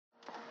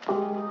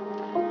Welcome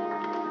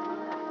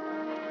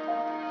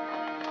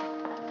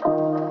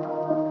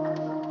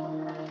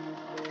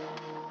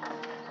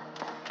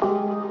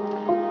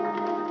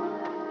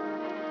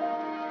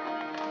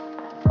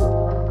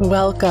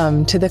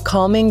to the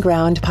Calming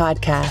Ground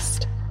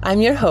podcast. I'm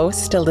your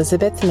host,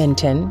 Elizabeth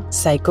Mintun,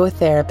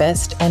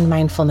 psychotherapist and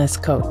mindfulness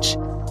coach.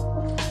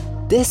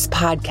 This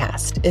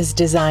podcast is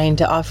designed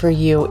to offer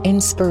you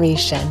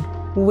inspiration,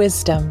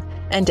 wisdom,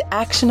 and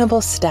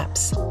actionable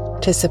steps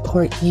to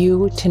support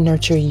you to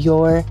nurture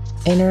your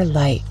inner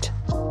light.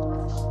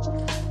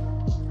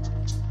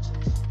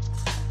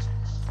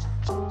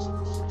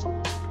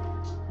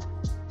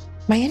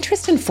 My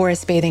interest in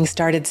forest bathing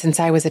started since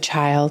I was a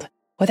child,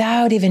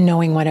 without even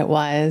knowing what it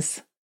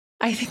was.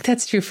 I think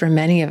that's true for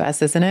many of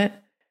us, isn't it?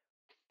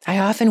 I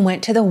often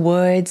went to the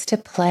woods to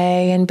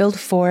play and build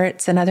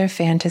forts and other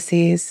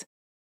fantasies.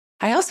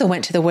 I also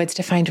went to the woods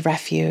to find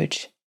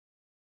refuge.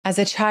 As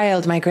a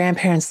child, my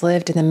grandparents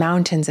lived in the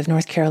mountains of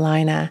North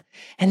Carolina,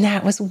 and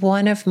that was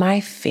one of my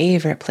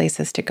favorite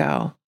places to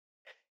go.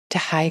 To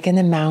hike in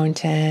the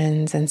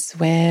mountains and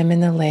swim in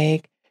the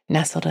lake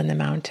nestled in the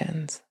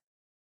mountains.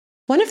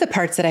 One of the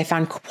parts that I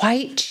found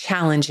quite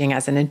challenging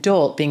as an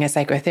adult being a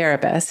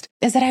psychotherapist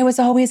is that I was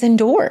always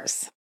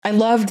indoors. I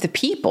loved the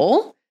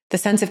people, the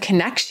sense of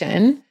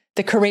connection,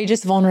 the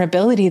courageous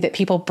vulnerability that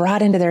people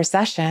brought into their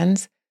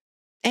sessions.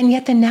 And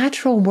yet the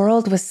natural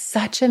world was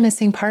such a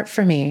missing part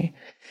for me.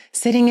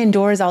 Sitting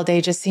indoors all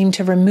day just seemed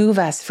to remove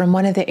us from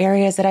one of the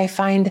areas that I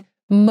find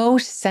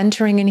most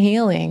centering and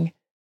healing,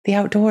 the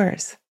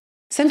outdoors.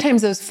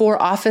 Sometimes those four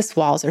office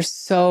walls are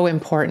so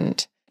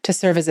important to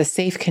serve as a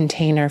safe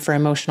container for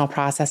emotional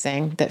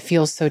processing that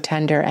feels so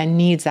tender and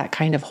needs that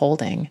kind of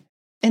holding.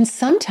 And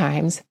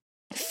sometimes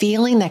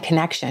feeling the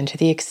connection to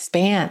the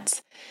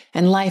expanse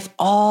and life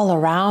all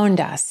around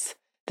us,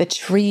 the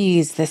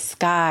trees, the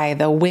sky,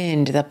 the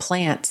wind, the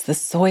plants, the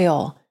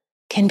soil,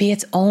 can be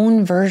its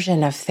own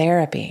version of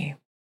therapy.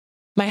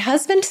 My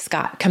husband,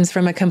 Scott, comes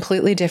from a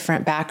completely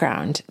different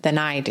background than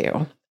I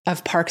do,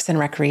 of parks and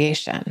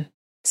recreation.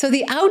 So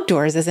the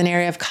outdoors is an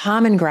area of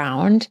common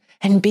ground,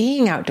 and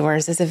being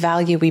outdoors is a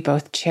value we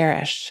both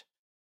cherish.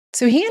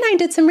 So he and I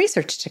did some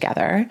research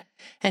together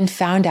and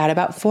found out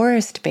about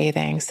forest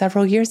bathing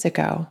several years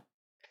ago.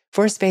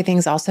 Forest bathing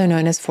is also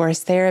known as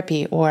forest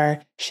therapy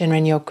or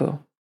shinrin-yoku.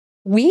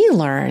 We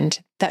learned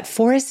that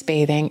forest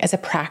bathing is a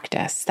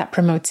practice that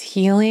promotes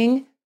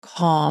healing,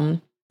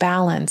 calm,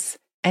 balance,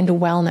 and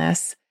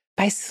wellness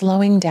by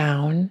slowing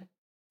down,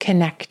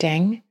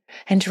 connecting,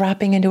 and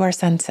dropping into our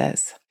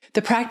senses.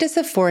 The practice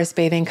of forest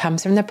bathing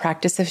comes from the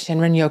practice of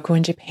shinrin-yoku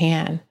in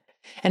Japan,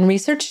 and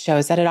research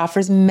shows that it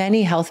offers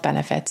many health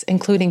benefits,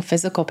 including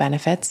physical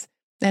benefits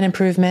and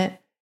improvement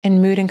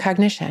in mood and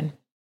cognition.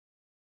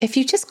 If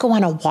you just go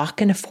on a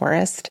walk in a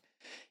forest,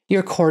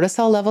 your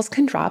cortisol levels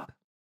can drop,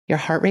 your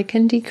heart rate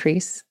can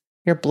decrease,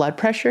 your blood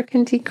pressure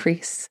can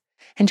decrease,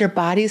 and your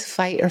body's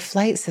fight or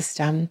flight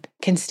system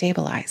can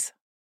stabilize.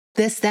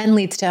 This then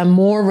leads to a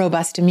more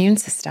robust immune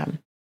system.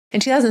 In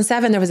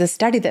 2007, there was a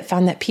study that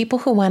found that people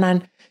who went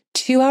on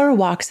 2-hour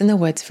walks in the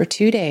woods for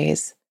 2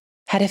 days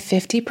had a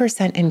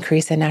 50%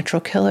 increase in natural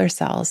killer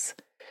cells,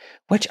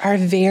 which are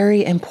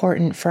very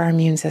important for our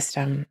immune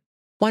system.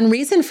 One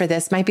reason for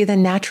this might be the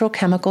natural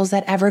chemicals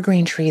that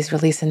evergreen trees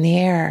release in the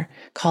air,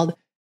 called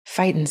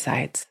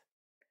phytoncides.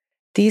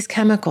 These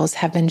chemicals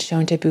have been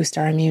shown to boost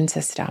our immune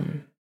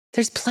system.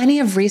 There's plenty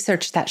of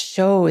research that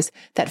shows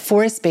that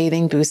forest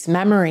bathing boosts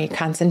memory,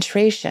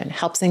 concentration,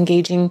 helps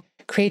engaging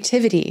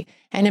creativity,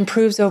 and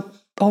improves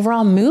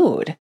overall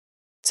mood.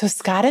 So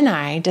Scott and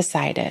I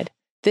decided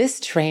this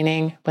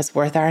training was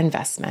worth our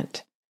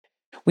investment.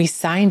 We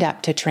signed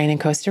up to train in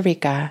Costa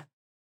Rica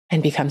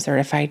and become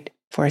certified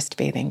forest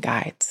bathing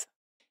guides.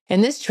 In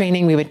this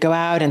training, we would go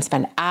out and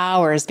spend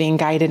hours being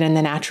guided in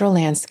the natural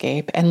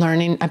landscape and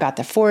learning about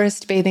the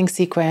forest bathing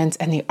sequence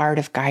and the art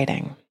of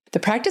guiding. The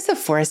practice of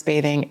forest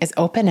bathing is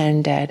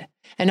open-ended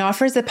and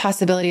offers the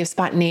possibility of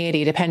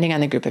spontaneity depending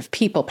on the group of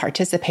people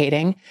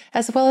participating,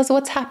 as well as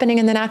what's happening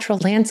in the natural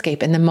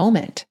landscape in the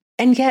moment.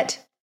 And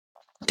yet,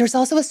 there's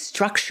also a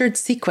structured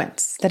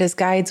sequence that as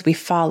guides we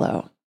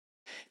follow.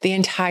 The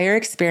entire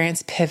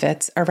experience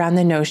pivots around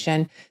the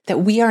notion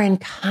that we are in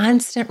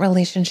constant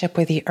relationship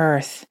with the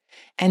earth,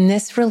 and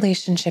this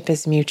relationship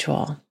is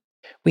mutual.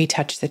 We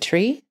touch the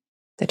tree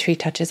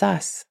touches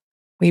us.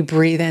 We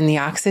breathe in the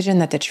oxygen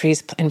that the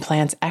trees and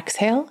plants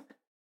exhale,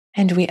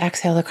 and we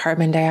exhale the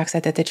carbon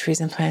dioxide that the trees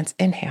and plants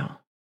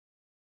inhale.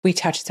 We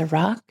touch the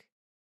rock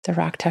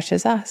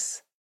touches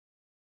us.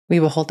 We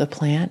behold the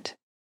plant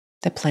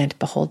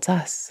beholds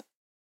us.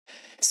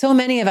 So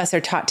many of us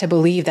are taught to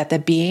believe that the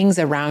beings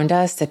around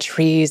us, the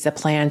trees, the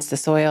plants, the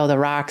soil, the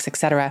rocks,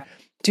 etc.,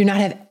 do not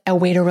have a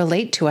way to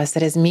relate to us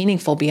that is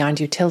meaningful beyond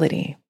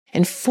utility.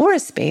 In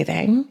forest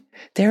bathing,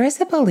 there is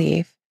a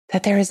belief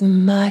that there is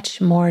much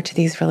more to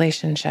these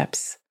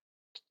relationships.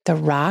 The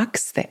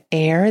rocks, the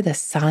air, the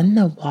sun,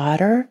 the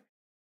water,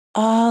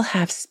 all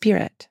have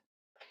spirit.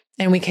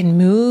 And we can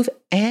move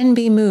and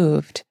be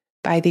moved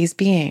by these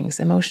beings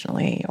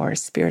emotionally or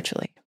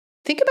spiritually.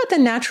 Think about the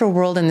natural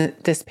world in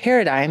this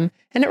paradigm,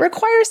 and it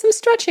requires some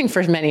stretching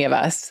for many of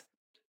us.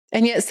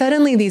 And yet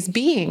suddenly these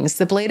beings,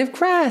 the blade of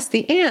grass,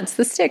 the ants,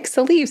 the sticks,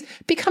 the leaves,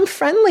 become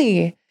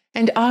friendly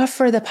and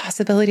offer the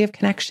possibility of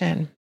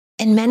connection.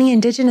 In many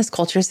indigenous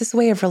cultures, this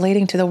way of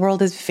relating to the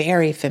world is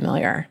very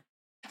familiar.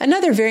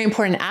 Another very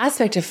important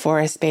aspect of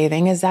forest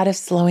bathing is that of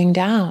slowing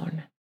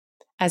down.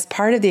 As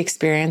part of the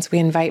experience, we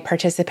invite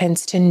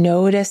participants to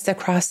notice the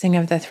crossing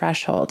of the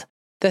threshold.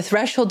 The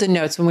threshold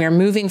denotes when we are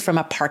moving from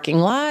a parking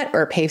lot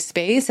or a paved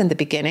space in the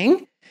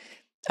beginning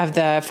of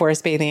the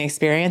forest bathing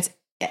experience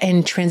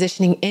and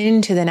transitioning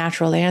into the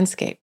natural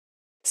landscape.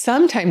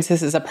 Sometimes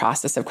this is a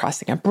process of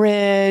crossing a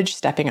bridge,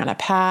 stepping on a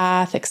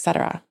path,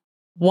 etc.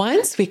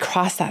 Once we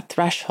cross that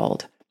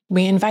threshold,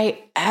 we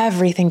invite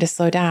everything to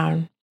slow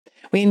down.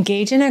 We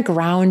engage in a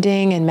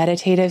grounding and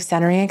meditative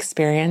centering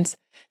experience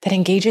that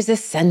engages the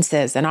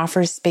senses and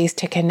offers space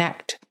to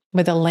connect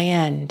with the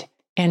land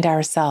and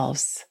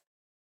ourselves.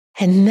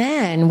 And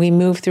then we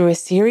move through a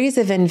series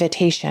of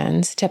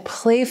invitations to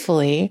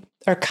playfully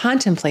or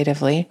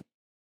contemplatively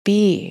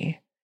be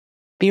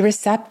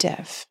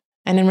receptive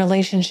and in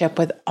relationship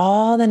with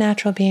all the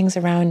natural beings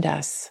around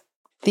us.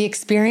 The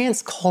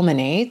experience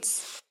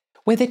culminates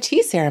with a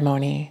tea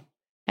ceremony,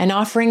 an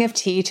offering of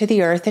tea to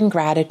the earth in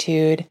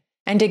gratitude,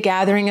 and a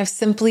gathering of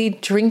simply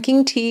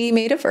drinking tea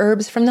made of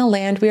herbs from the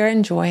land we are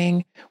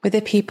enjoying with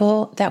the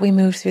people that we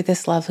move through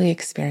this lovely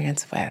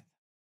experience with.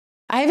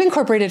 I have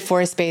incorporated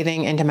forest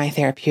bathing into my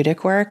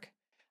therapeutic work.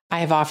 I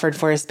have offered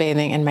forest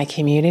bathing in my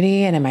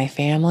community and in my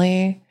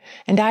family,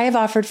 and I have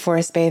offered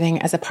forest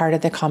bathing as a part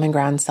of the Common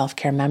Ground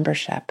Self-Care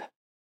membership.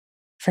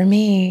 For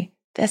me,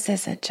 this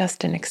isn't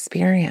just an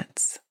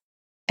experience.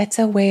 It's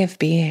a way of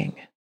being.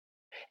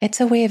 It's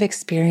a way of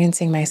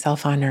experiencing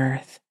myself on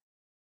earth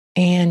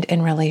and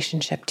in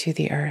relationship to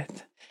the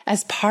earth.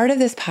 As part of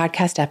this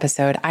podcast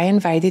episode, I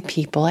invited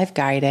people I've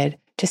guided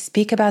to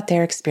speak about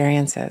their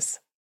experiences.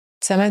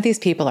 Some of these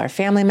people are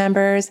family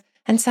members,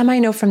 and some I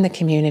know from the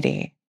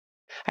community.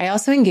 I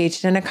also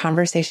engaged in a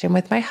conversation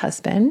with my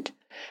husband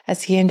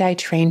as he and I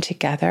trained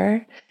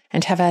together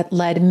and have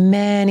led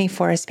many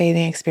forest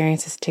bathing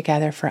experiences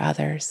together for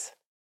others.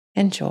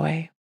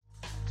 Enjoy.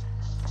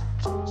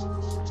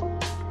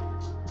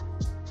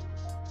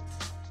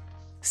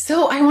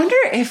 So I wonder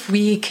if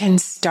we can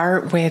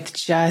start with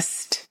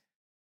just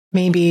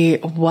maybe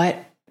what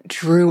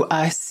drew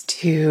us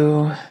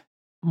to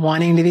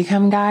wanting to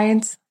become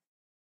guides,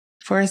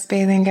 forest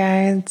bathing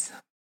guides.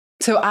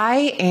 So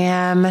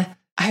I've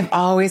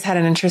always had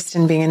an interest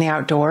in being in the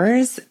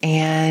outdoors,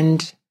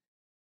 and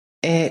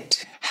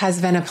it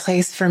has been a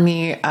place for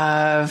me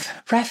of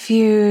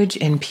refuge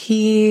and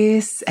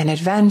peace and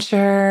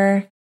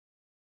adventure.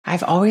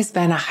 I've always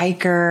been a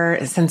hiker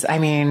since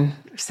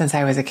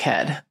I was a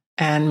kid,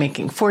 and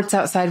making forts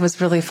outside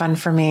was really fun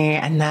for me.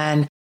 And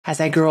then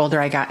as I grew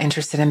older, I got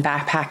interested in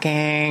backpacking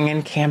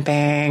and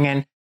camping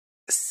and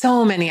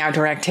so many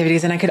outdoor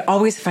activities, and I could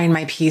always find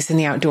my peace in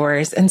the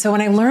outdoors. And so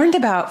when I learned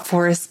about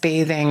forest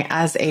bathing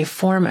as a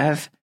form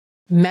of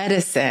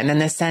medicine, in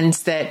the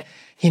sense that,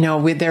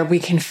 we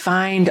can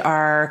find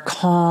our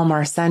calm,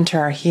 our center,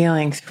 our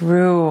healing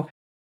through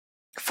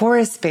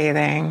forest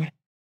bathing,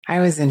 I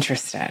was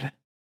interested.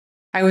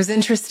 I was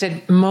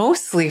interested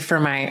mostly for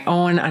my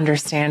own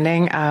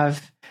understanding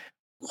of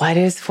what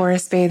is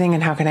forest bathing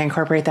and how can I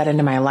incorporate that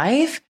into my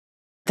life.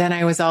 Then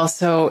I was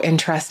also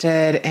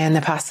interested in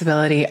the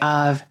possibility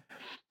of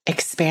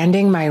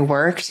expanding my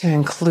work to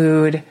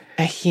include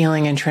a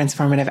healing and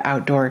transformative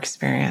outdoor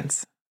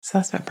experience. So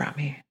that's what brought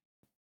me.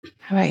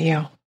 How about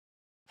you?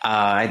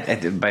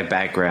 My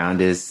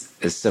background is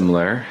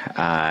similar.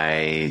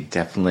 I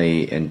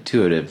definitely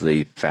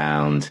intuitively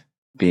found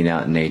being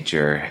out in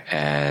nature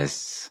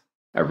as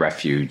a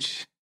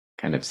refuge,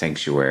 kind of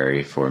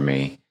sanctuary for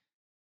me.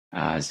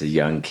 As a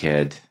young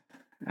kid,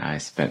 I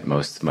spent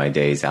most of my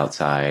days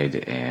outside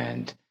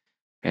and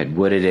had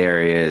wooded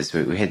areas.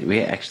 We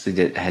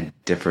had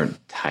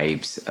different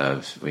types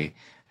of, we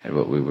had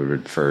what we would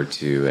refer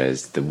to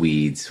as the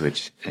weeds,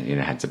 which,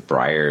 had some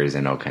briars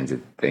and all kinds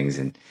of things.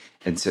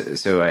 And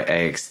so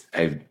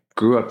I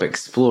grew up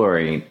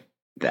exploring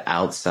the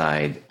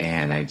outside,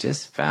 and I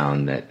just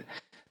found that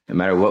no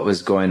matter what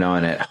was going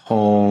on at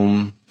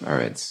home or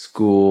at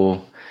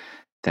school,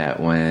 that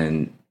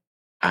when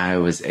I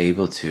was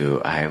able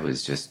to, I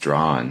was just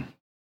drawn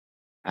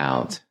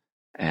out.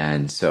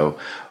 And so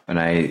when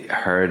I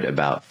heard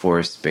about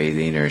forest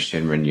bathing or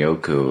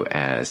shinrin-yoku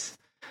as,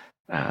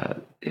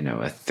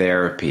 a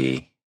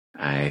therapy,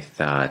 I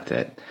thought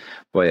that,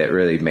 boy, that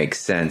really makes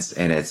sense.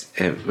 And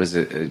it was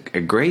a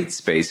great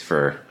space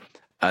for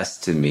us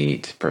to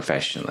meet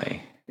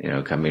professionally,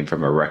 coming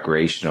from a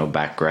recreational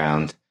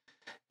background.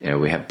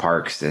 We have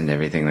parks and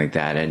everything like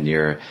that, and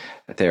you're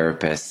a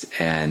therapist.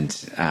 And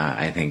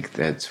I think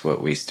that's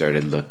what we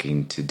started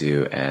looking to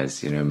do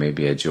as,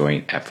 maybe a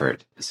joint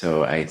effort.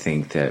 So I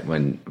think that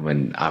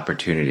when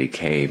opportunity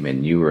came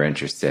and you were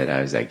interested,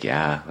 I was like,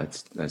 yeah,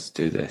 let's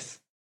do this.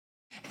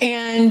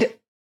 And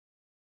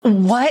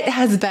what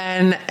has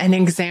been an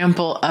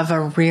example of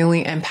a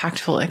really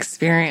impactful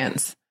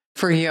experience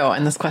for you?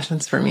 And this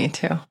question's for me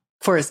too.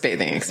 Forest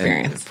bathing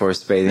experience. And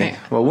forest bathing.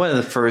 Right. Well, one of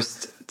the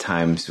first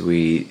times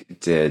we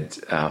did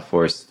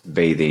forest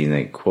bathing,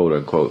 like quote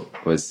unquote,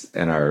 was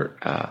in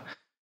our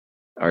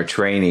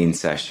training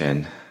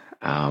session.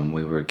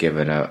 We were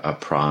given a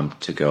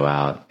prompt to go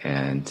out,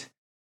 and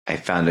I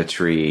found a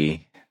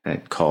tree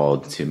that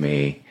called to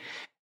me.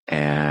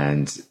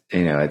 And,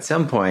 at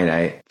some point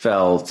I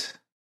felt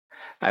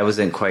I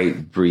wasn't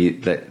quite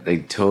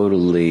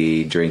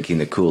totally drinking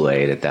the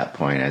Kool-Aid at that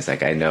point. I was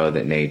like, I know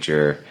that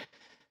nature,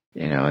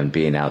 and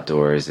being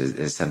outdoors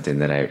is something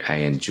that I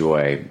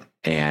enjoy.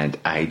 And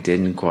I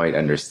didn't quite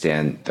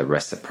understand the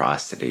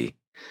reciprocity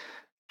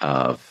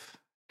of,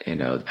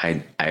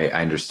 I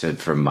understood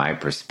from my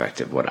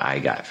perspective what I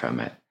got from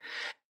it.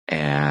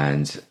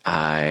 And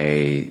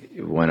I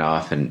went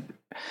off and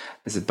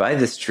I said, by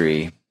this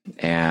tree.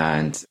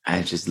 And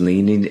I'm just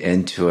leaning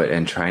into it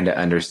and trying to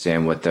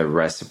understand what the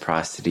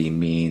reciprocity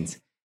means.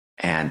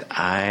 And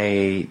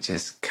I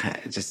just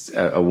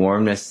a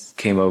warmness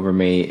came over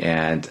me,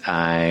 and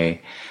I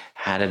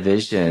had a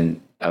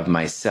vision of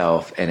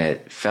myself, and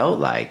it felt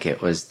like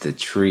it was the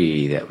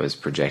tree that was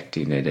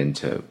projecting it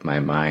into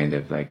my mind,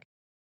 of like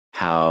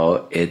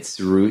how its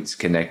roots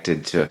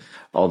connected to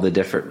all the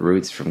different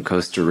roots from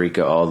Costa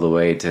Rica all the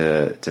way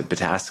to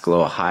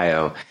Pataskala,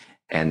 Ohio.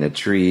 And the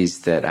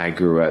trees that I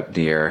grew up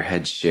near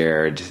had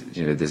shared,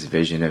 this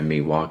vision of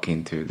me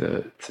walking through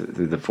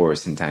the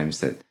forest in times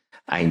that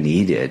I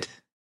needed,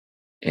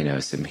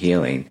 some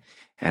healing.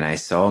 And I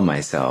saw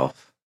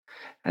myself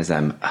as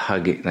I'm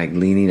hugging, like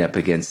leaning up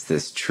against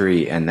this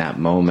tree, and that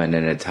moment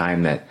in a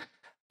time that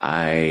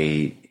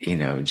I,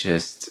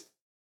 just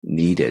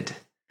needed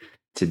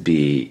to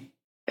be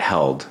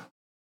held,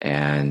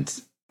 and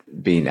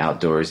being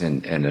outdoors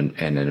and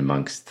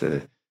amongst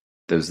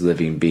those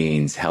living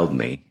beings held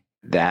me.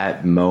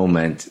 That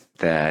moment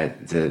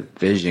that the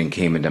vision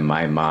came into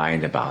my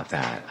mind about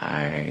that,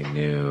 I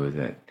knew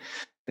that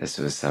this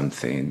was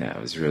something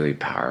that was really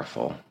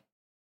powerful.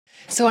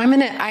 So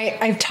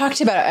I've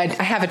talked about,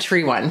 I have a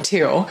tree one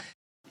too,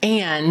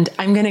 and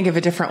I'm going to give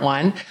a different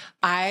one.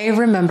 I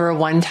remember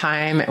one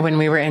time when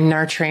we were in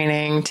our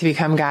training to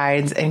become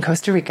guides in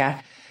Costa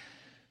Rica,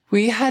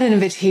 we had an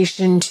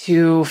invitation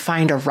to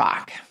find a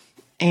rock,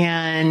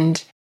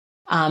 and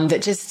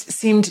that just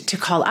seemed to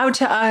call out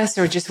to us,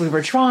 or just we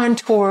were drawn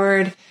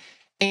toward.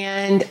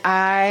 And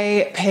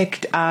I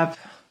picked up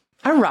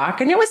a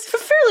rock, and it was a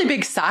fairly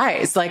big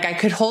size. Like I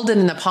could hold it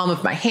in the palm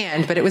of my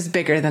hand, but it was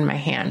bigger than my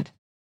hand.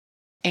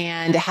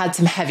 And it had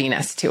some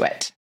heaviness to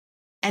it.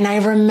 And I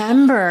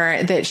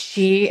remember that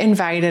she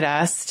invited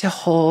us to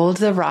hold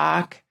the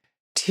rock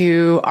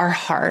to our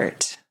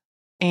heart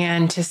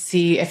and to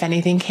see if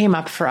anything came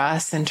up for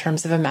us in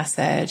terms of a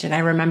message. And I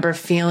remember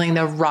feeling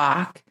the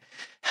rock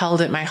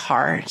held at my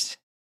heart,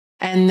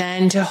 and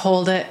then to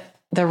hold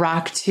the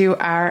rock to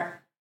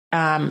our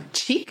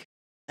cheek.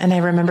 And I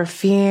remember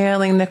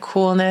feeling the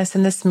coolness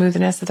and the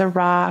smoothness of the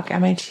rock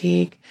at my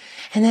cheek.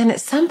 And then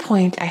at some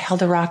point I held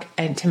the rock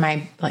into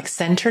my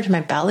center, to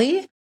my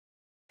belly.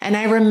 And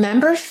I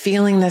remember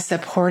feeling the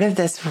support of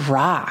this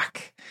rock.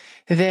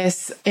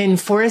 In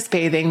forest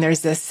bathing,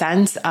 there's this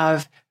sense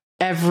of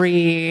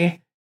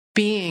every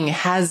being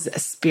has a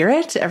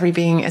spirit. Every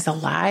being is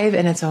alive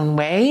in its own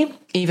way,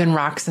 even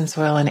rocks and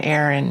soil and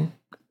air and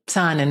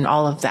sun and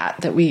all of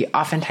that we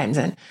oftentimes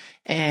in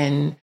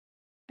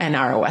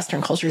our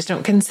Western cultures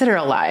don't consider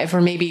alive,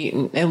 or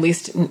maybe at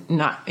least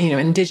not,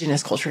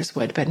 indigenous cultures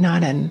would, but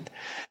not in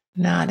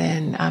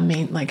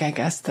the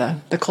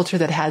culture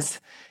that has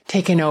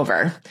taken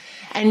over.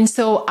 And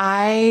so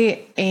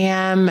I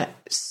am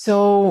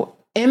so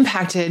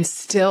impacted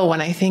still when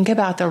I think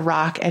about the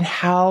rock and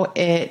how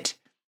it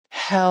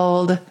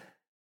held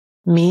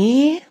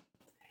me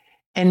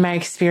in my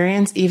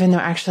experience, even though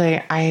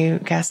actually I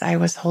guess I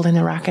was holding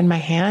the rock in my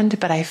hand,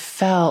 but I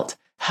felt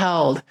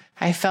held.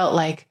 I felt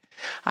like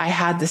I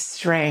had the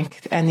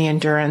strength and the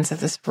endurance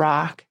of this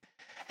rock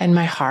in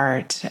my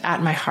heart,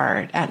 at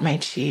my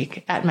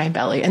cheek, at my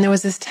belly. And there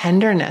was this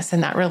tenderness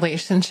in that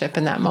relationship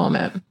in that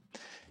moment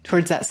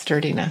towards that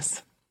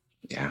sturdiness.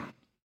 Yeah.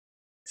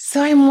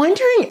 So I'm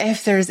wondering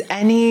if there's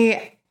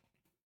any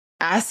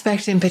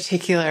aspect in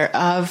particular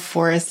of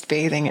forest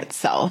bathing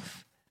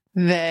itself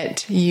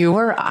that you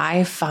or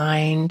I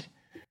find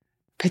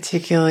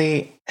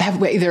particularly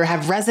either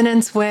have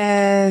resonance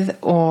with,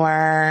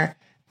 or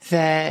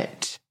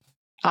that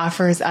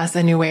offers us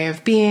a new way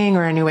of being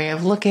or a new way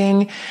of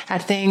looking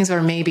at things,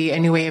 or maybe a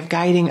new way of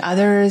guiding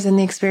others in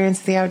the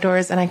experience of the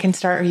outdoors. And I can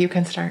start, or you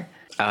can start.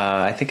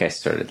 I think I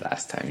started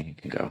last time. You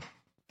can go.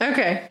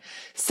 Okay.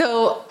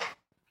 So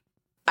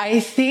I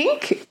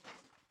think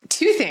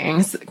two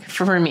things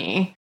for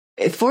me.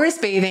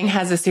 Forest bathing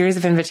has a series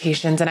of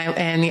invitations,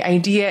 and the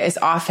idea is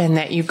often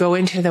that you go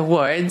into the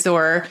woods,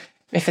 or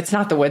if it's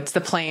not the woods,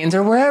 the plains,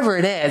 or wherever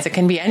it is. It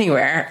can be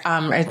anywhere.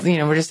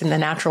 We're just in the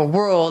natural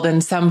world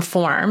in some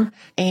form,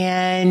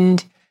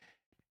 and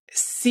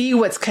see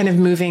what's kind of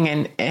moving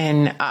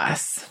in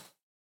us.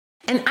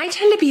 And I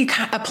tend to be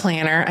a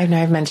planner. I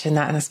know I've mentioned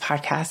that in this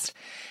podcast.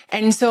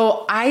 And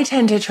so I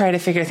tend to try to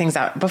figure things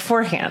out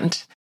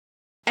beforehand.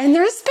 And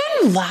there's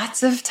been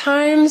lots of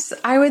times,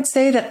 I would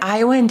say, that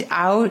I went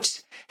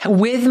out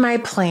with my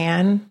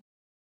plan.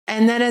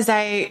 And then as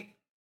I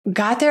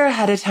got there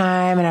ahead of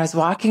time and I was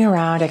walking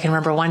around, I can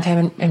remember one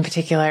time in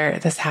particular,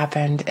 this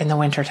happened in the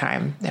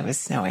wintertime. It was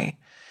snowy,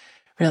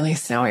 really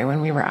snowy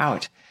when we were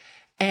out.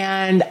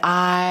 And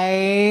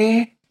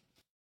I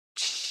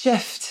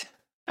shift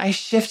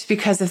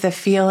because of the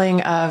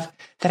feeling of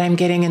that I'm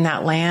getting in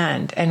that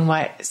land and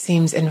what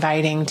seems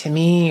inviting to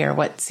me or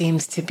what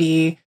seems to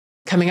be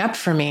coming up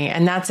for me.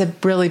 And that's a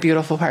really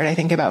beautiful part, I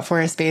think, about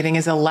forest bathing,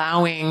 is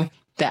allowing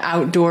the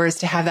outdoors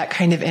to have that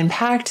kind of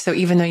impact. So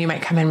even though you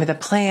might come in with a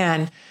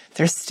plan,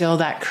 there's still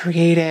that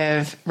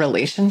creative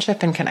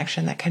relationship and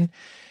connection that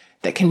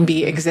can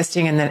be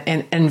existing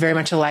and very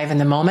much alive in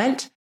the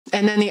moment.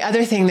 And then the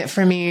other thing that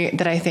for me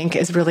that I think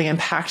is really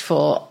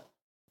impactful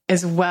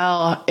as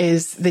well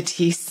is the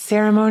tea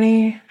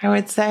ceremony, I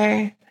would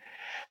say,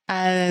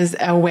 as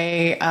a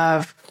way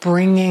of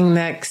bringing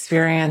the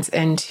experience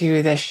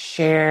into the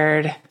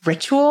shared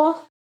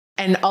ritual,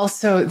 and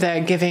also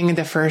the giving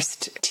the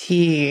first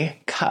tea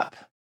cup,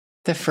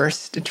 the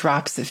first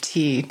drops of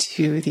tea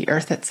to the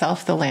earth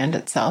itself, the land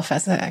itself,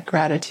 as a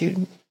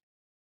gratitude.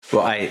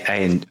 Well,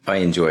 I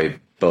enjoy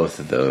both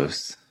of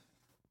those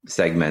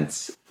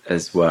segments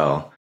as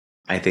well.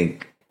 I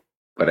think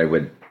what I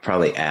would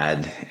probably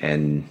add,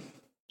 and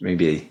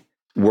maybe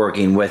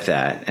working with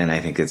that, and I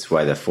think it's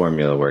why the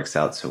formula works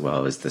out so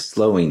well, is the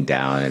slowing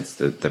down. It's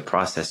the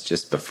process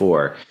just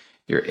before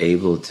you're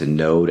able to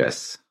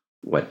notice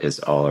what is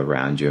all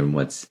around you and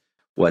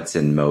what's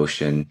in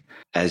motion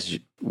as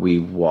we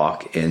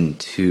walk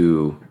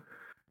into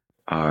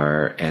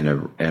our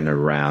and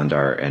around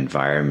our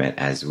environment,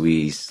 as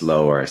we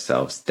slow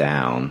ourselves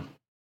down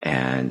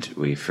and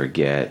we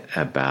forget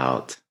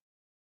about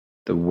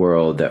the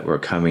world that we're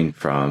coming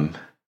from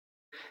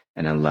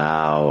and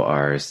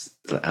allow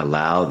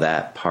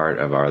that part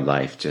of our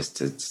life just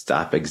to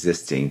stop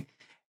existing,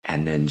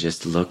 and then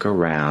just look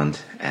around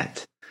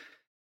at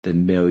the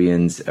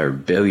millions or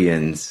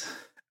billions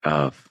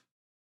of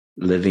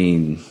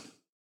living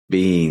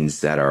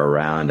beings that are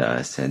around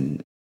us.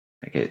 And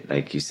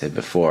like you said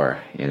before,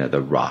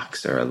 the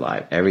rocks are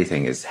alive.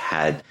 Everything has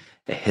had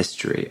a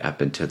history up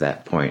until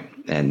that point.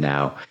 And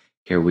now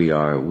here we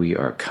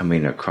are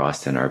coming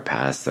across, and our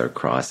paths are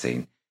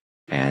crossing.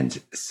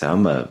 And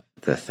some of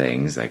the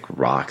things, like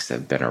rocks,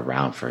 have been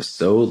around for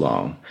so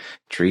long.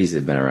 Trees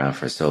have been around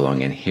for so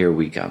long. And here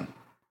we come,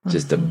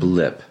 just a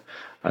blip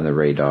on the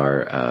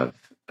radar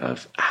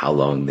of how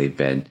long they've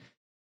been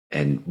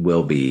and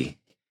will be.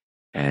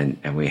 And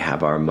we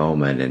have our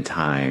moment in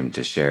time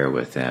to share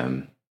with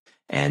them.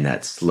 And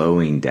that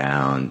slowing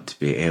down, to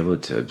be able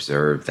to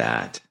observe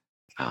that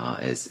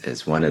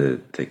is one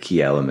of the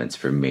key elements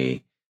for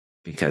me.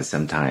 Because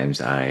sometimes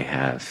I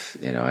have,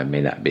 I may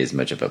not be as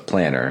much of a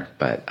planner,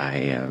 but I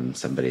am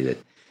somebody that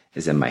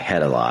is in my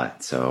head a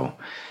lot. So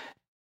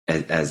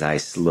as I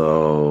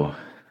slowly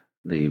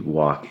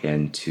walk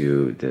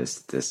into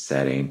this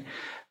setting,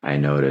 I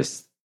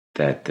notice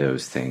that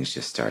those things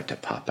just start to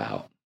pop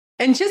out.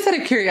 And just out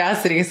of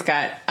curiosity,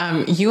 Scott,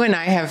 you and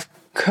I have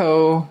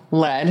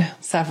co-led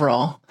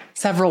several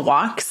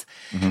walks.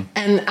 Mm-hmm.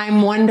 And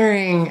I'm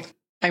wondering,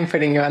 I'm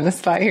putting you on the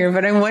spot here,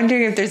 but I'm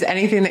wondering if there's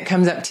anything that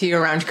comes up to you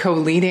around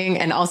co-leading.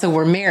 And also,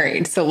 we're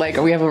married. So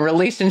we have a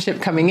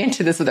relationship coming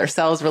into this with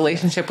ourselves,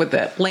 relationship with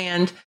the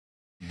land.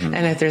 Mm-hmm.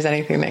 And if there's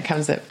anything that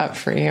comes up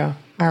for you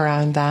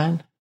around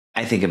that.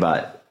 I think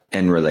about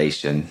in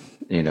relation,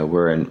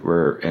 we're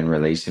in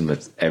relation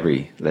with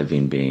every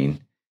living being.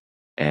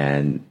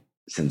 And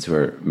since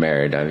we're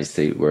married,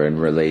 obviously we're in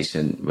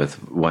relation with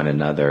one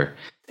another,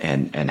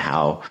 and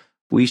how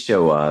we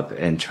show up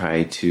and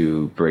try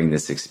to bring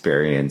this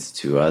experience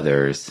to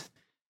others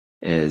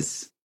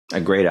is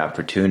a great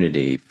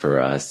opportunity for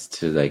us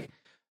to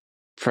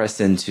press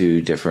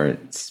into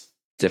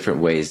different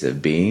ways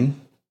of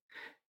being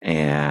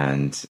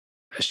and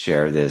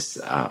share this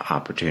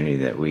opportunity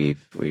that we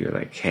were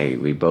like, hey,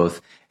 we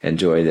both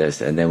enjoy this.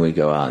 And then we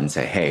go out and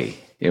say, hey,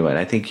 you know what?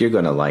 I think you're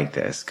going to like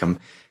this. Come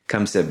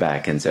sit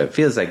back. And so it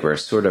feels like we're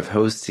sort of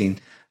hosting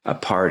a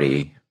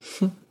party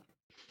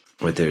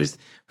where there's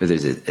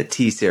a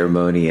tea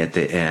ceremony at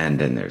the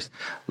end, and there's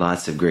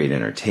lots of great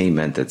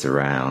entertainment that's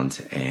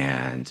around,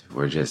 and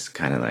we're just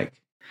kind of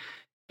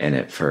in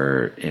it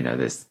for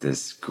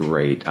this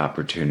great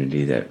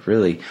opportunity that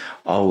really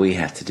all we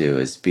have to do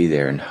is be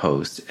there and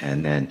host,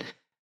 and then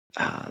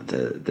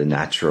the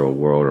natural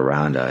world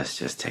around us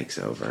just takes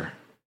over.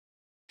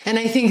 And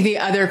I think the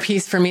other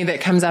piece for me that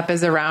comes up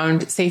is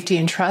around safety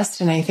and trust,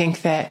 and I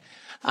think that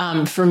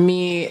for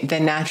me, the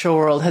natural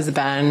world has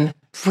been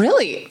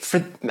really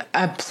for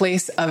a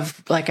place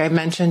of, like I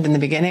mentioned in the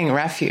beginning,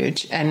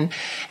 refuge. And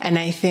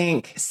I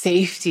think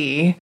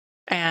safety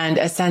and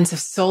a sense of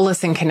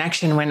solace and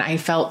connection when I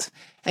felt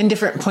in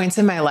different points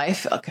in my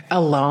life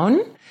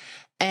alone.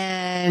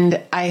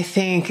 And I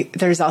think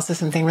there's also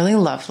something really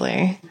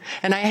lovely.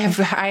 And I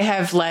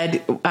have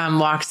led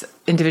walks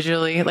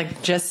individually,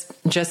 like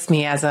just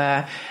me as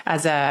a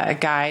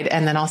guide,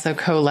 and then also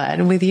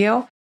co-led with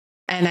you.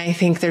 And I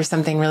think there's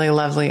something really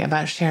lovely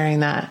about sharing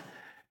that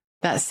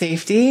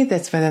safety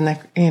that's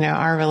within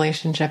our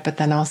relationship, but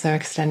then also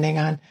extending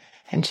on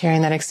and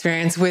sharing that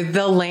experience with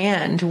the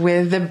land,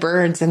 with the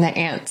birds and the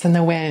ants and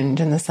the wind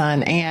and the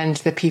sun and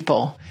the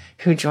people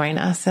who join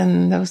us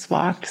in those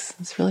walks.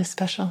 It's really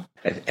special.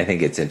 I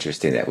think it's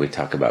interesting that we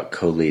talk about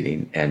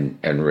co-leading and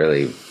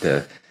really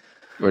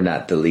we're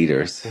not the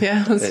leaders.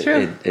 Yeah, that's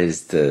true. It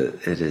is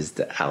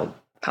the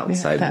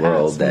outside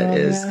world that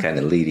is kind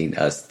of leading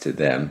us to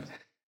them.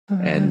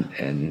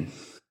 And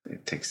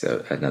it takes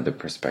another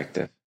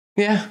perspective.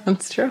 Yeah,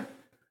 that's true.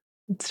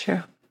 It's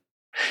true.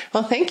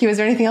 Well, thank you. Is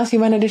there anything else you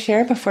wanted to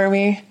share before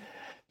we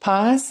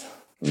pause?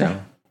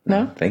 No?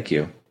 Thank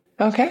you.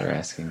 Okay. For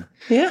asking.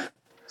 Yeah.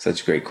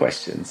 Such great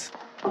questions.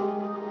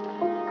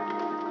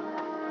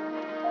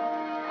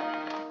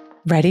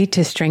 Ready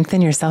to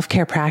strengthen your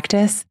self-care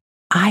practice?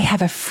 I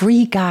have a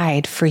free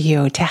guide for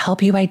you to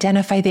help you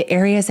identify the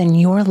areas in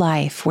your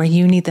life where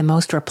you need the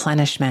most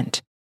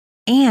replenishment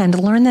and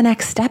learn the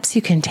next steps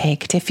you can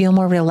take to feel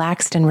more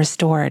relaxed and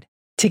restored.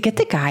 To get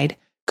the guide,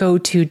 go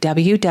to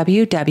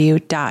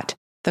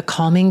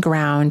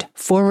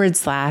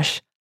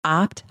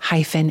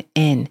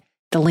www.thecalmingground.com/opt-in.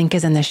 The link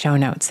is in the show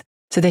notes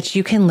so that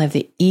you can live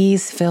the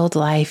ease-filled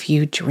life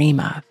you dream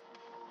of.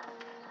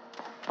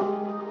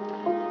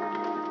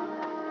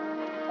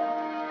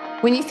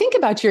 When you think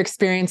about your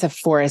experience of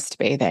forest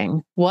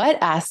bathing, what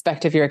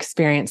aspect of your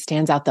experience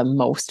stands out the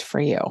most for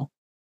you?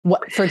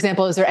 What, for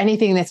example, is there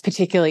anything that's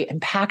particularly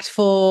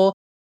impactful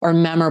or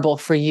memorable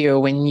for you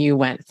when you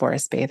went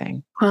forest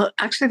bathing? Well,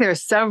 actually, there are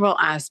several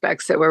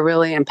aspects that were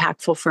really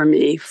impactful for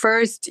me.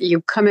 First,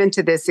 you come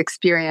into this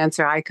experience,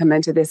 or I come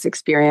into this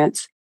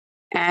experience,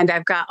 and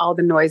I've got all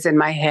the noise in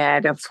my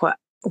head of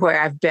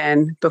where I've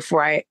been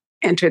before I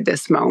entered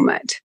this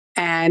moment.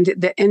 And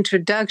the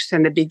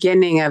introduction, the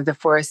beginning of the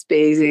forest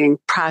bathing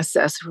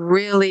process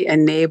really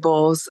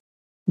enables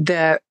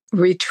the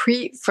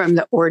retreat from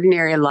the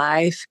ordinary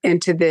life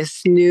into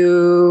this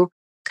new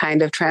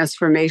kind of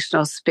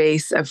transformational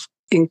space of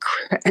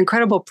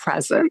incredible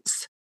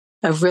presence,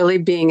 of really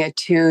being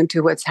attuned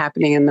to what's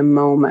happening in the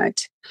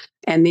moment.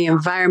 And the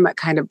environment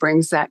kind of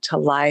brings that to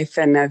life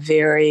in a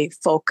very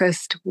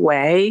focused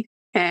way.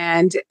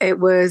 And it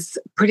was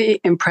pretty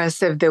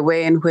impressive the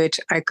way in which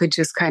I could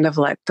just kind of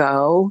let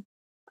go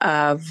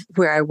of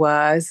where I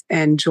was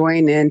and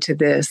join into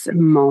this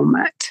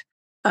moment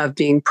of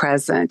being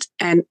present.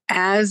 And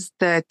as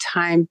the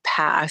time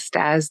passed,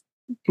 as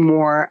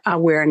more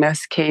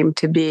awareness came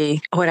to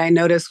be, what I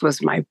noticed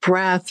was my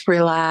breath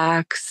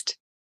relaxed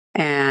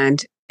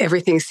and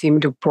everything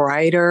seemed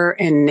brighter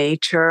in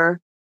nature.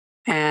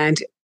 And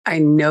I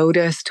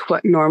noticed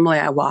what normally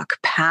I walk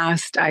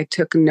past. I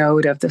took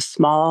note of the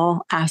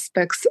small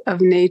aspects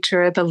of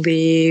nature, the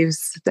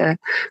leaves, the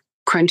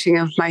crunching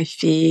of my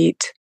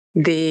feet,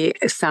 the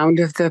sound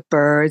of the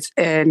birds,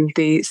 and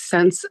the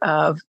sense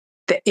of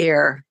the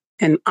air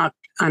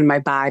on my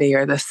body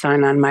or the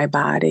sun on my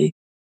body.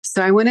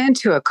 So I went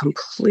into a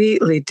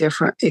completely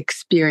different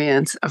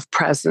experience of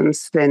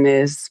presence than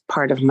is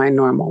part of my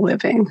normal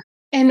living.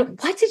 And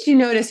what did you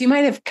notice? You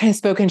might have kind of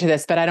spoken to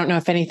this, but I don't know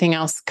if anything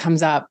else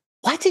comes up.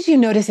 What did you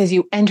notice as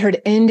you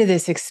entered into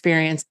this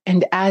experience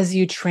and as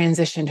you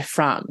transitioned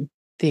from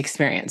the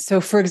experience?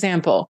 So for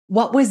example,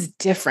 what was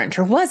different,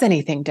 or was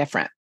anything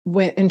different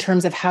in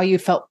terms of how you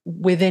felt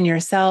within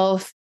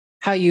yourself,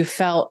 how you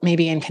felt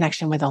maybe in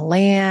connection with the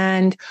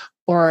land,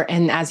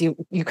 and as you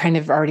kind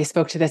of already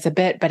spoke to this a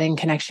bit, but in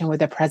connection with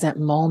the present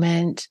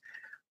moment?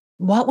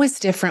 What was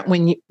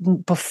different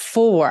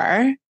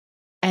before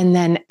and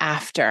then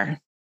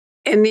after?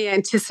 In the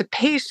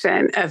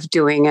anticipation of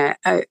doing it,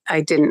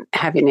 I didn't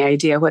have any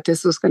idea what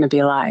this was going to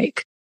be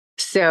like.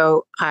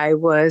 So I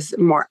was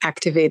more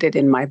activated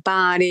in my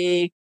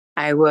body.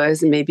 I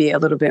was maybe a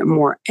little bit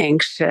more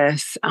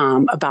anxious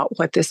about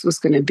what this was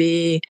going to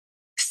be.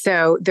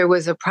 So there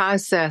was a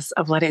process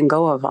of letting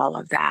go of all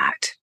of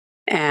that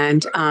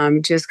and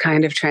just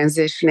kind of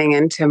transitioning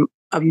into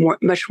a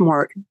much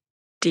more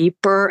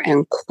deeper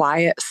and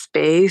quiet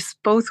space,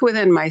 both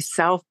within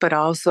myself, but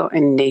also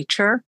in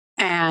nature.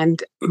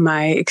 And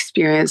my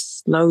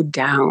experience slowed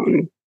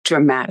down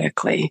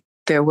dramatically.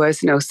 There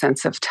was no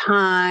sense of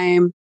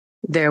time.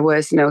 There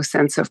was no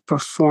sense of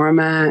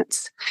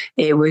performance.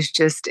 It was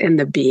just in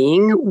the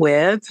being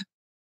with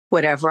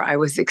whatever I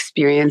was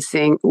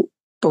experiencing,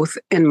 both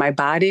in my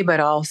body, but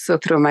also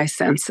through my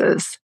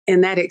senses.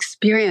 In that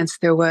experience,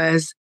 there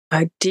was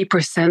a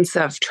deeper sense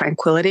of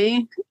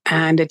tranquility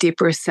and a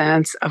deeper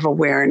sense of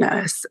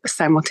awareness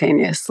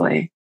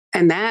simultaneously.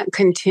 And that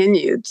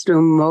continued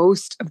through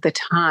most of the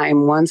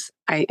time once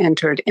I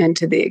entered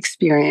into the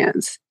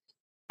experience.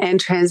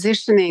 And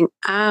transitioning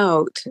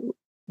out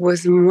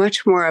was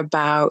much more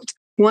about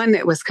one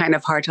that was kind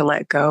of hard to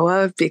let go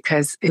of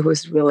because it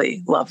was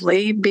really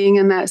lovely being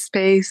in that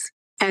space.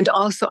 And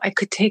also I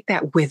could take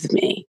that with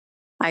me.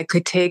 I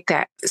could take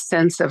that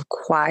sense of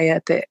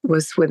quiet that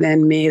was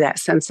within me, that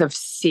sense of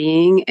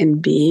seeing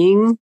and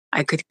being.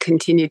 I could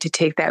continue to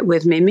take that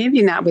with me,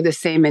 maybe not with the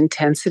same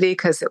intensity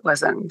because it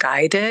wasn't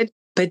guided,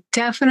 but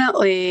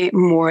definitely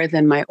more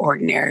than my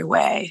ordinary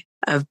way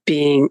of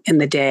being in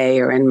the day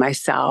or in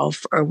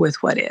myself or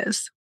with what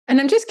is. And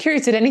I'm just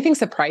curious, did anything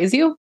surprise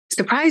you?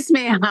 Surprised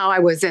me how I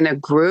was in a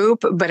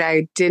group, but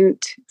I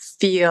didn't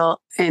feel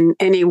in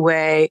any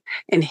way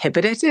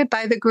inhibited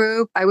by the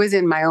group. I was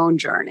in my own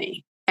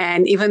journey.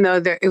 And even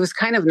though it was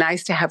kind of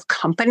nice to have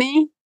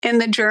company in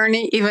the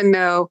journey, even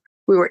though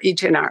we were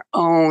each in our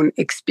own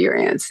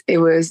experience, there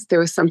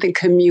was something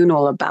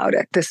communal about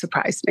it that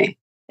surprised me.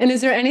 And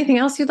is there anything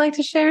else you'd like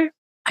to share?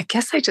 I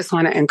guess I just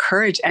want to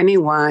encourage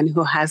anyone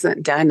who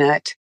hasn't done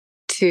it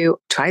to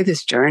try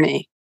this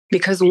journey.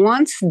 Because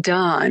once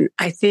done,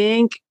 I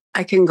think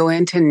I can go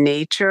into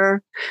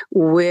nature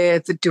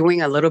with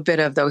doing a little bit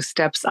of those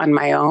steps on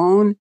my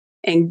own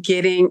and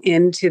getting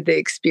into the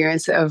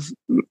experience of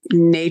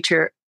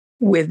nature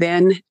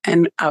within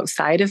and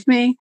outside of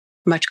me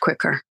much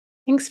quicker.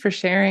 Thanks for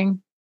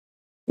sharing.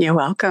 You're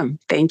welcome.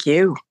 Thank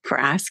you for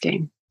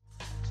asking.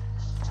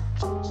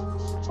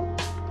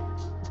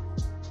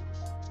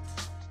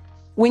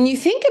 When you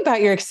think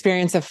about your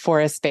experience of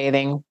forest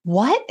bathing,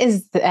 what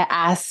is the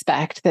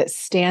aspect that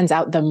stands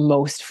out the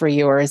most for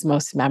you or is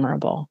most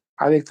memorable?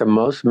 I think the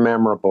most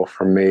memorable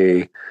for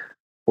me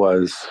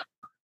was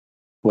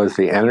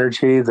the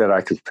energy that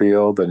I could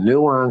feel, the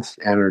nuanced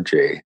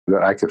energy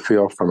that I could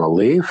feel from a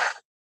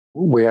leaf.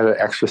 We had an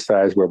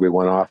exercise where we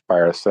went off by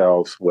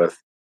ourselves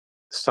with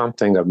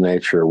something of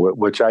nature,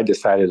 which I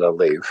decided a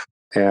leaf.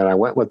 And I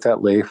went with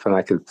that leaf, and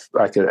I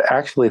could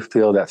actually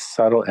feel that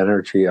subtle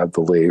energy of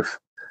the leaf.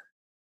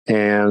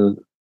 And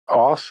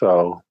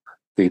also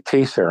the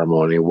tea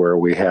ceremony where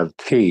we have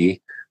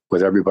tea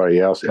with everybody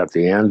else at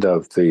the end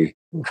of the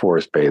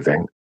forest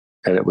bathing.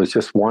 And it was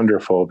just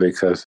wonderful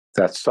because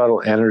that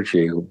subtle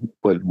energy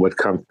would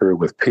come through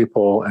with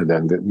people. And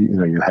then,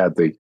 you had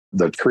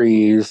the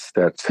trees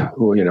that,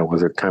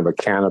 was a kind of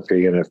a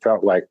canopy, and it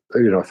felt like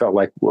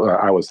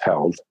I was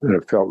held,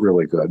 and it felt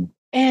really good.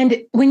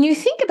 And when you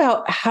think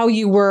about how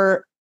you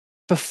were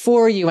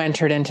before you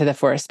entered into the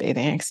forest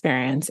bathing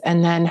experience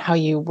and then how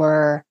you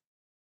were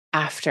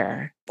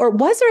after, or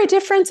was there a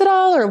difference at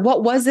all? Or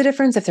what was the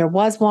difference, if there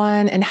was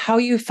one, and how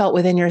you felt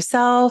within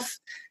yourself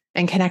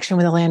in connection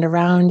with the land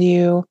around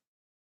you,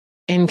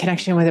 in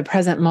connection with the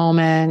present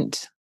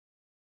moment,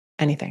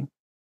 anything?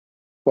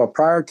 Well,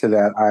 prior to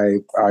that,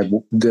 I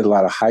did a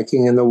lot of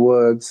hiking in the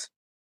woods,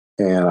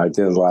 and I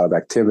did a lot of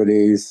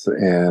activities,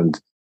 and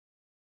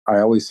I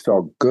always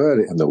felt good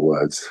in the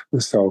woods.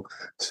 So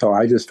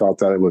I just felt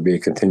that it would be a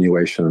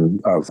continuation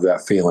of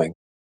that feeling,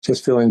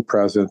 just feeling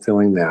present,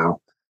 feeling now.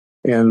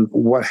 And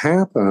what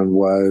happened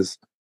was,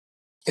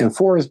 in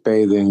forest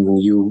bathing,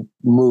 you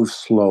move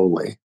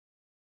slowly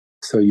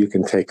so you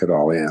can take it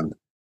all in.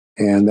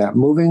 And that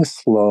moving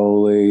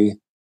slowly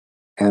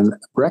and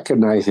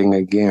recognizing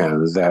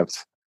again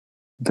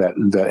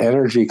that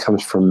energy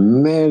comes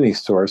from many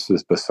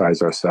sources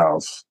besides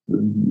ourselves.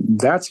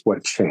 That's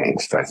what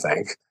changed, I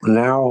think.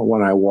 Now,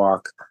 when I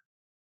walk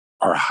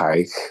or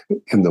hike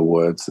in the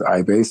woods,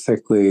 I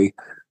basically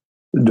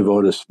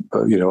devote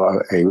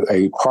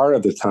a part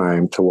of the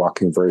time to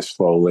walking very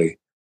slowly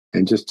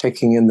and just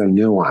taking in the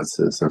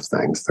nuances of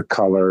things, the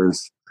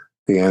colors,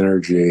 the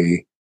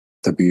energy,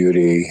 the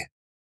beauty,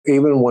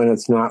 even when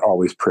it's not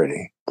always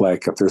pretty.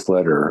 Like if there's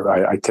litter,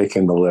 I take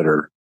in the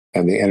litter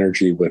and the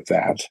energy with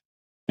that.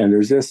 And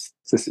there's this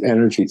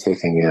energy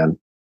taking in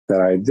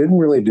that I didn't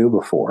really do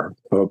before.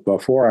 But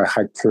before I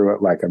hiked through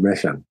it like a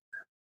mission.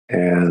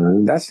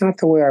 And that's not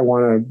the way I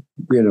want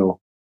to,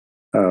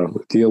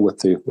 deal with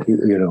the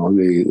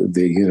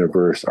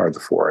universe or the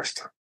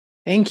forest.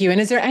 Thank you. And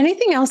is there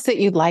anything else that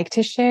you'd like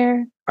to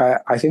share?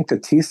 I think the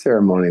tea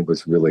ceremony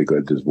was really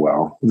good as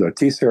well. The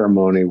tea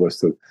ceremony was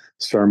the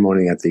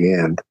ceremony at the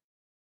end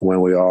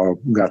when we all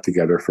got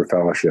together for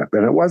fellowship.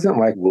 And it wasn't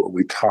like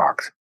we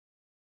talked,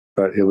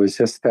 but it was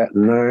just that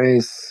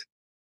nice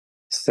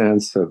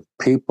sense of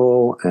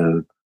people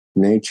and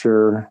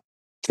nature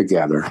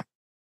together.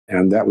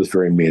 And that was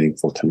very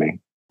meaningful to me.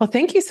 Well,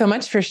 thank you so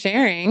much for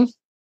sharing.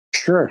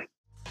 Sure.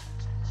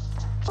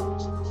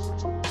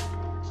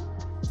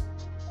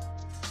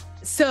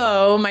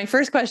 So my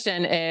first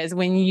question is,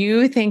 when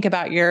you think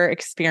about your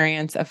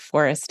experience of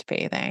forest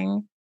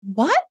bathing,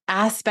 what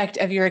aspect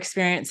of your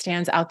experience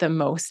stands out the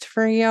most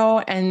for you?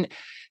 And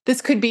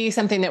this could be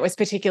something that was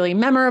particularly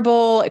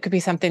memorable. It could be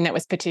something that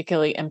was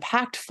particularly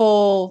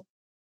impactful.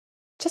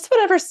 Just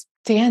whatever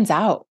stands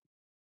out.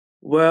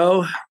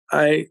 Well,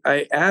 I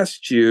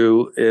asked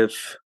you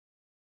if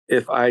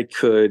I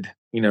could,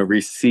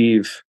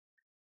 receive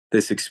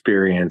this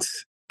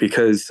experience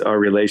because our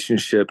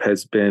relationship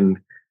has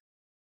been,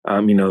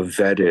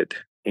 vetted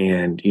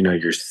and,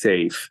 you're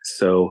safe.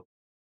 So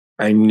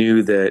I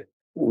knew that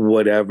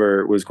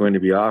whatever was going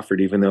to be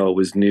offered, even though it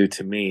was new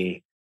to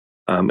me,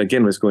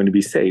 again, was going to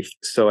be safe.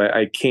 So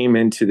I came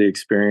into the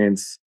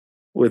experience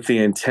with the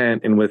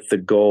intent and with the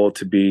goal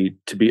to be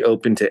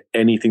open to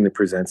anything that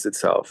presents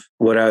itself.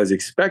 What I was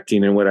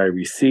expecting and what I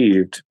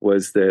received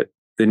was that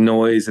the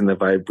noise and the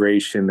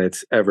vibration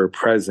that's ever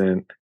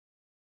present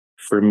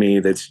for me,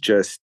 that's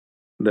just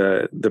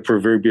the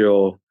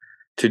proverbial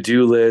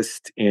to-do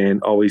list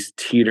and always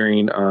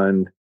teetering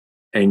on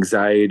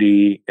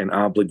anxiety and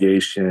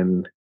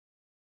obligation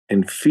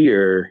and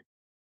fear,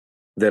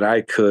 that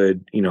I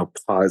could,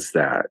 pause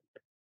that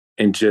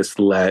and just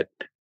let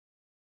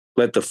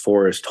the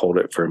forest hold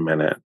it for a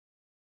minute,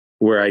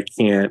 where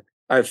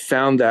I've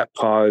found that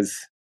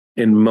pause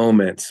in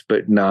moments,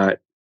 but not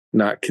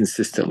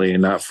consistently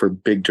and not for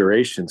big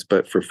durations.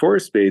 But for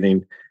forest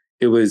bathing,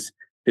 it was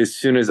as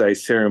soon as I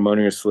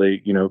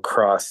ceremoniously,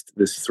 crossed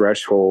this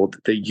threshold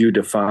that you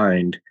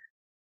defined,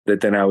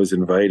 that then I was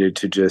invited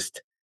to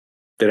just,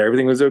 that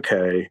everything was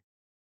okay,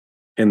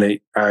 and that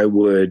I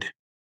would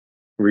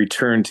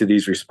return to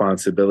these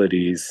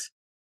responsibilities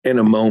in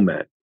a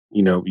moment.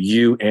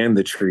 You and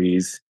the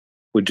trees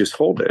would just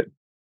hold it.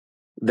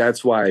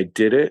 That's why I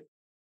did it.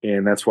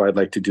 And that's why I'd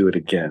like to do it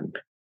again.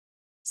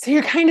 So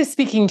you're kind of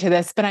speaking to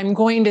this, but I'm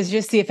going to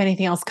just see if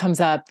anything else comes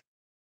up.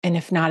 And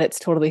if not, it's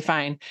totally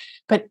fine.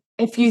 But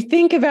if you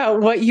think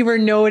about what you were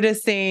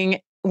noticing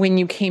when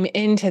you came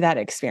into that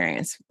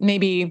experience,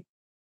 maybe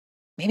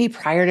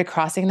prior to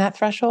crossing that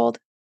threshold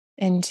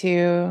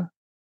into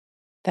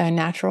the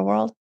natural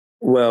world?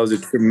 Well, it was a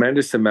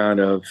tremendous amount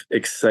of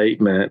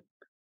excitement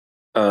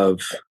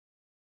of,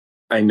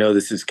 I know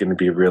this is going to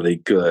be really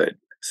good.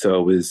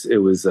 So it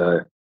was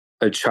a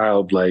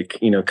childlike,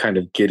 kind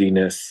of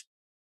giddiness.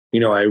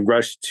 I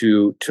rushed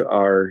to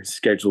our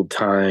scheduled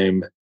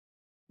time.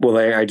 Well,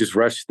 I just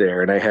rushed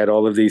there, and I had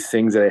all of these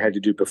things that I had to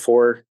do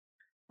before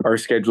our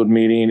scheduled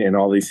meeting and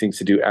all these things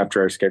to do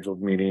after our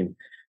scheduled meeting.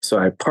 So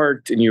I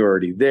parked, and you were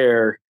already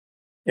there,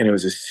 and it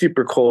was a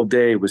super cold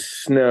day with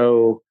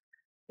snow,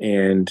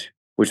 and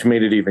which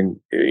made it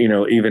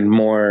even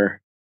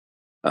more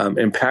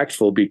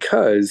impactful,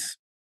 because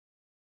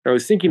I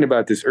was thinking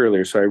about this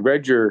earlier. So I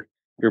read your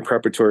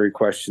preparatory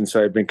question.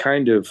 So I've been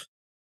kind of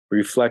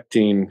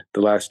reflecting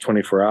the last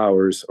 24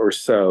 hours or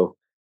so.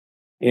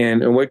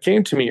 And what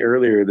came to me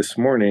earlier this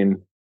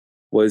morning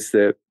was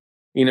that,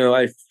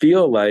 I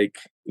feel like,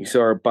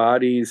 so our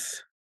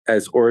bodies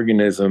as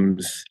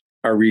organisms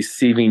are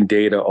receiving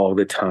data all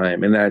the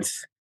time, and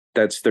that's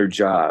their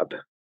job.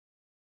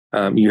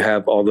 You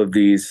have all of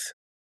these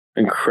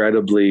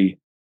incredibly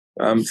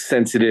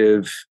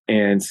sensitive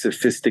and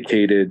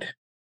sophisticated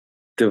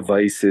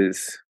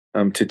devices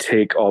to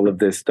take all of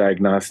this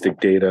diagnostic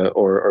data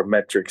or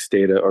metrics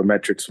data or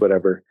metrics,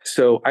 whatever.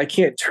 So I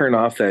can't turn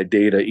off that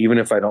data, even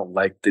if I don't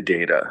like the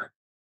data.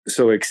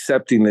 So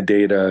accepting the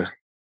data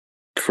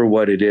for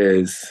what it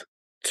is,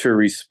 to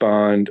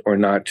respond or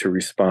not to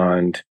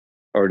respond,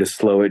 or to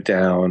slow it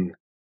down,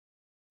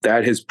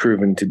 that has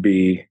proven to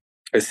be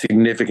a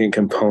significant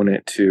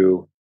component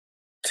to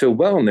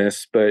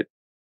wellness,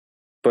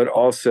 but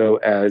also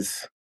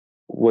as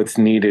what's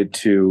needed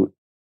to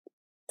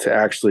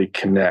actually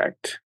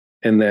connect,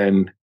 and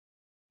then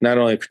not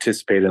only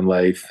participate in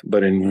life,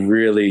 but in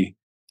really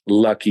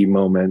lucky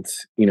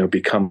moments,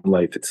 become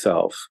life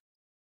itself.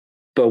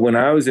 But when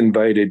I was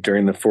invited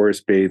during the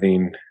forest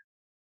bathing,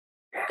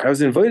 I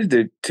was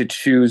invited to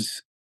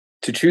choose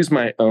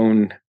my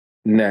own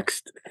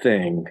next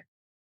thing.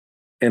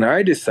 And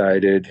I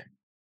decided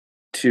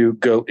to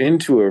go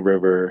into a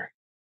river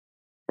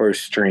or a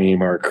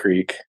stream or a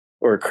creek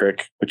or a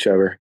creek,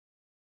 whichever,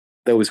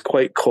 that was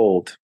quite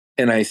cold.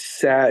 And I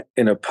sat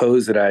in a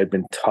pose that I had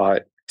been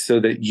taught, so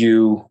that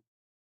you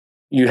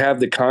have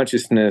the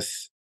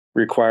consciousness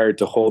required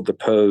to hold the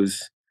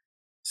pose,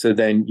 so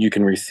then you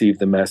can receive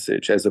the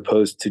message, as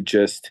opposed to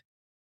just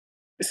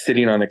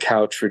sitting on a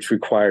couch, which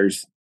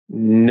requires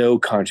no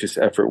conscious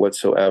effort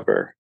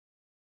whatsoever.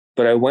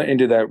 But I went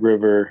into that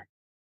river,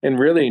 and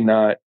really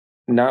not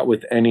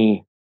with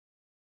any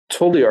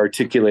totally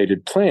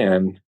articulated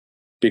plan,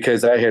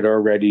 because I had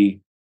already,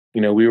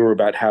 we were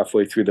about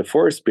halfway through the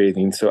forest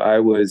bathing. So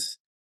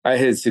I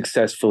had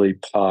successfully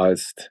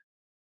paused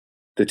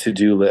the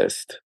to-do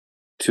list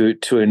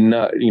to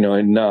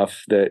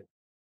enough that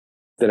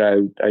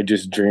I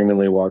just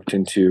dreamily walked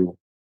into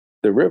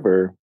the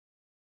river,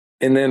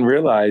 and then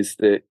realized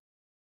that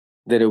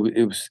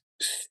it was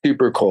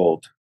super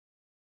cold,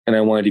 and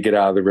I wanted to get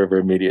out of the river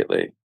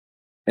immediately.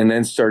 And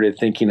then started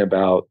thinking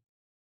about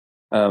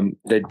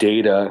the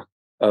data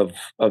of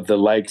the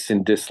likes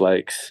and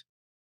dislikes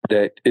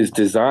that is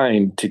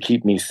designed to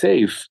keep me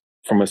safe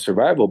from a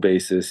survival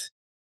basis,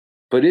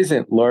 but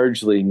isn't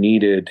largely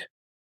needed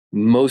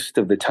most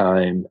of the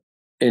time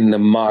in the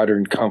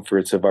modern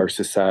comforts of our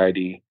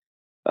society,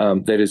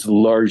 that is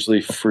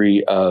largely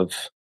free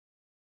of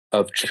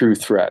true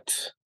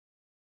threats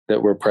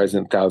that were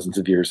present thousands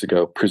of years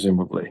ago,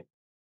 presumably.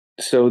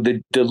 So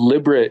the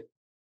deliberate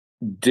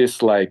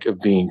dislike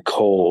of being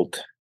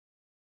cold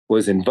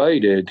was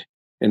invited,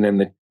 and then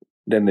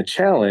the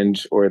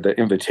challenge or the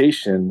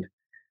invitation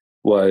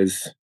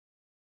was,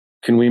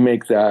 can we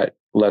make that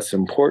less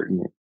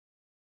important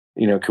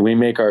Can we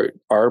make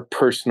our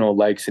personal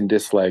likes and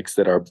dislikes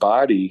that our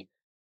body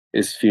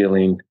is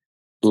feeling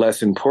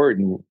less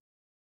important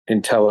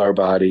and tell our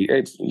body,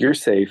 hey, you're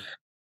safe.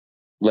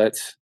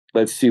 Let's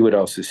see what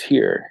else is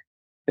here.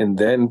 And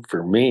then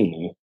for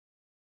me,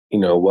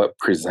 what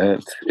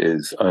presents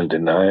is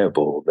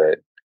undeniable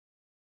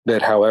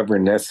that however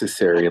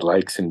necessary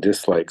likes and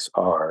dislikes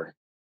are,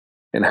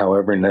 and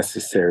however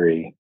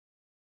necessary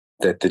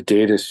that the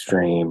data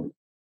stream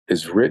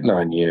is written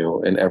on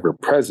you and ever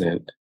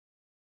present,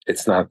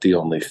 it's not the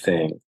only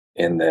thing,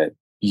 and that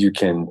you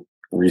can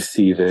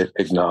receive it,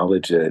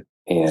 acknowledge it,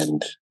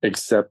 and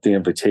accept the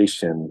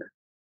invitation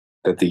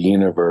that the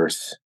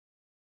universe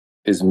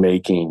is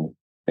making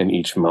in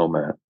each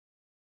moment.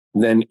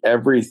 Then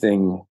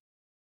everything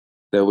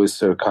that was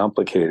so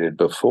complicated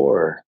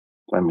before,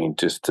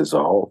 just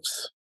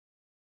dissolves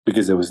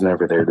because it was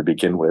never there to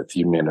begin with.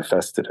 You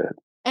manifested it.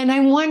 And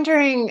I'm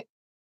wondering,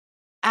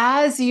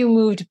 as you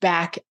moved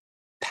back,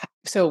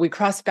 so we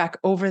crossed back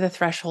over the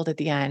threshold at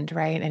the end,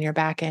 right? And you're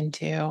back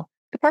into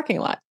the parking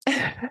lot,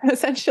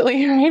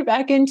 essentially, right?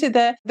 Back into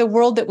the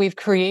world that we've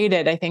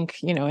created, I think,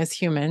 as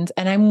humans.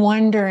 And I'm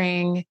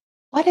wondering,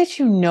 what did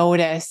you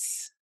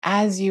notice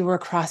as you were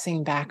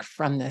crossing back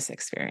from this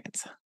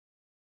experience?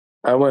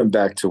 I went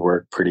back to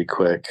work pretty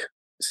quick,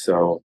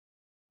 so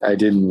I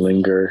didn't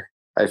linger.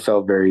 I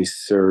felt very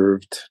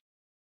served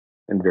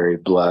and very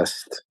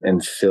blessed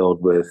and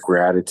filled with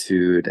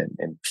gratitude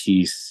and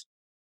peace.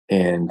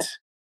 And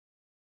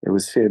it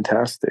was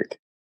fantastic.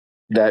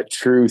 That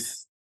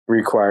truth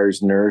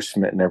requires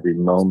nourishment in every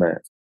moment.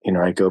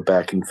 I go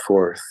back and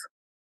forth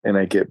and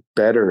I get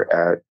better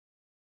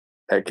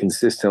at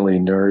consistently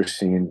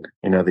nourishing,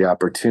 the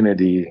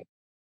opportunity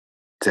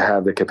to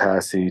have the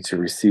capacity to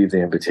receive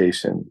the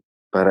invitation.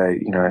 But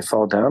I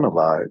fall down a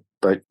lot,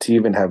 but to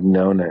even have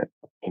known it,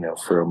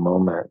 for a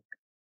moment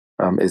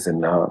is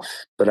enough.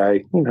 But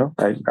I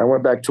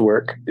went back to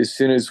work as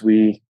soon as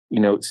we,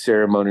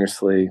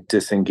 ceremoniously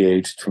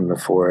disengaged from the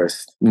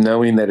forest,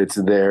 knowing that it's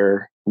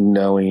there,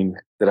 knowing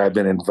that I've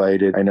been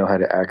invited. I know how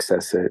to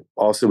access it.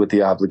 Also with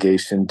the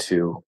obligation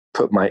to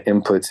put my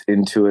inputs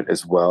into it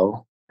as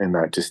well and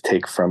not just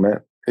take from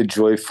it. A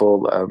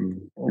joyful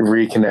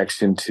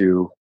reconnection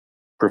to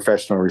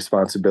professional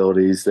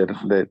responsibilities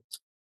that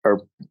are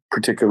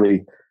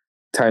particularly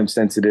time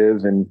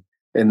sensitive, and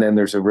then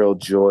there's a real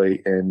joy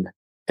and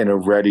a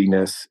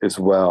readiness as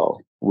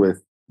well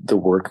with the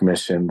work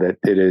mission that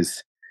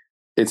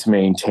it's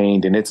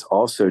maintained and it's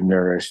also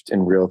nourished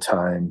in real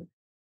time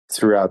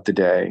throughout the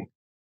day,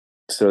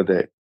 so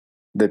that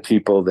the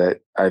people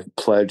that I've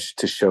pledged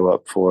to show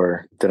up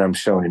for, that I'm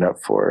showing up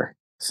for.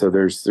 So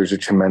there's a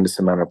tremendous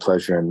amount of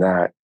pleasure in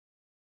that.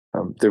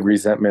 The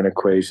resentment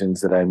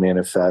equations that I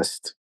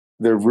manifest,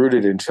 they're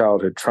rooted in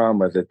childhood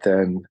trauma that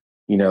then,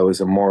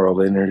 is a moral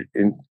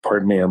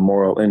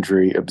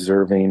injury,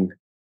 observing,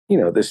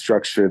 the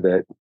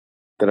structure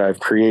that I've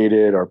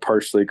created or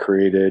partially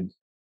created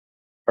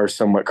or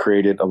somewhat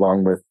created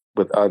along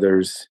with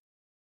others,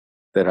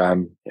 that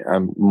I'm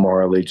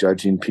morally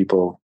judging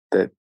people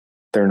that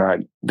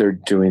they're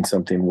doing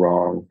something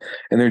wrong,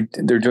 and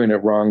they're doing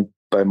it wrong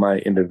by my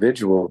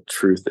individual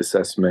truth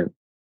assessment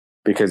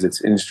because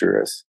it's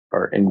injurious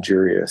or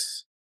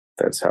injurious.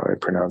 That's how I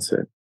pronounce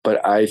it.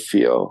 But I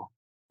feel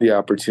the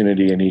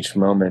opportunity in each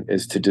moment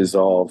is to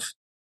dissolve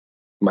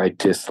my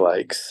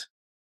dislikes,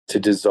 to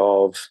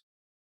dissolve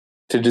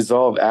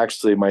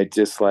actually my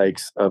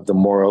dislikes of the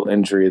moral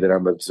injury that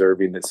I'm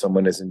observing, that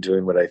someone isn't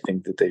doing what I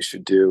think that they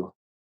should do.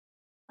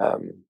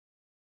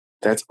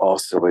 That's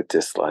also a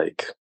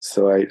dislike.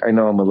 So I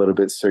know I'm a little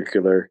bit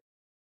circular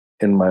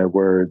in my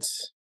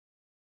words,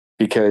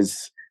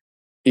 because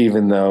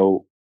even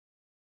though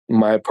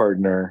my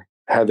partner,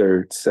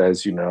 Heather,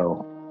 says,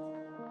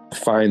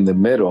 find the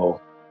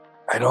middle,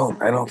 I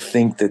don't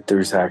think that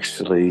there's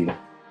actually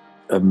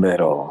a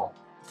middle.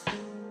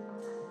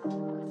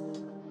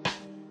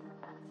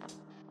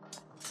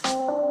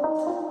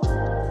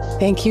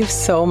 Thank you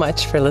so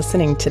much for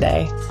listening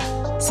today.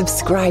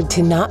 Subscribe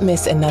to not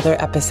miss another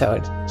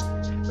episode.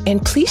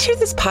 And please share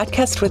this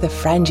podcast with a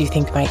friend you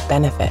think might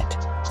benefit.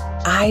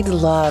 I'd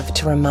love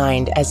to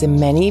remind as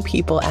many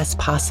people as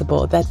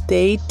possible that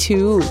they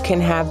too can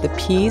have the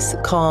peace,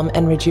 calm,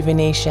 and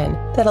rejuvenation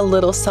that a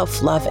little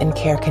self-love and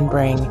care can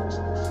bring.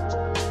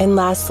 And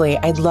lastly,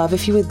 I'd love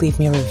if you would leave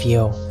me a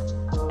review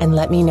and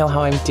let me know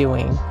how I'm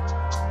doing.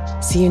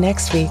 See you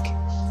next week.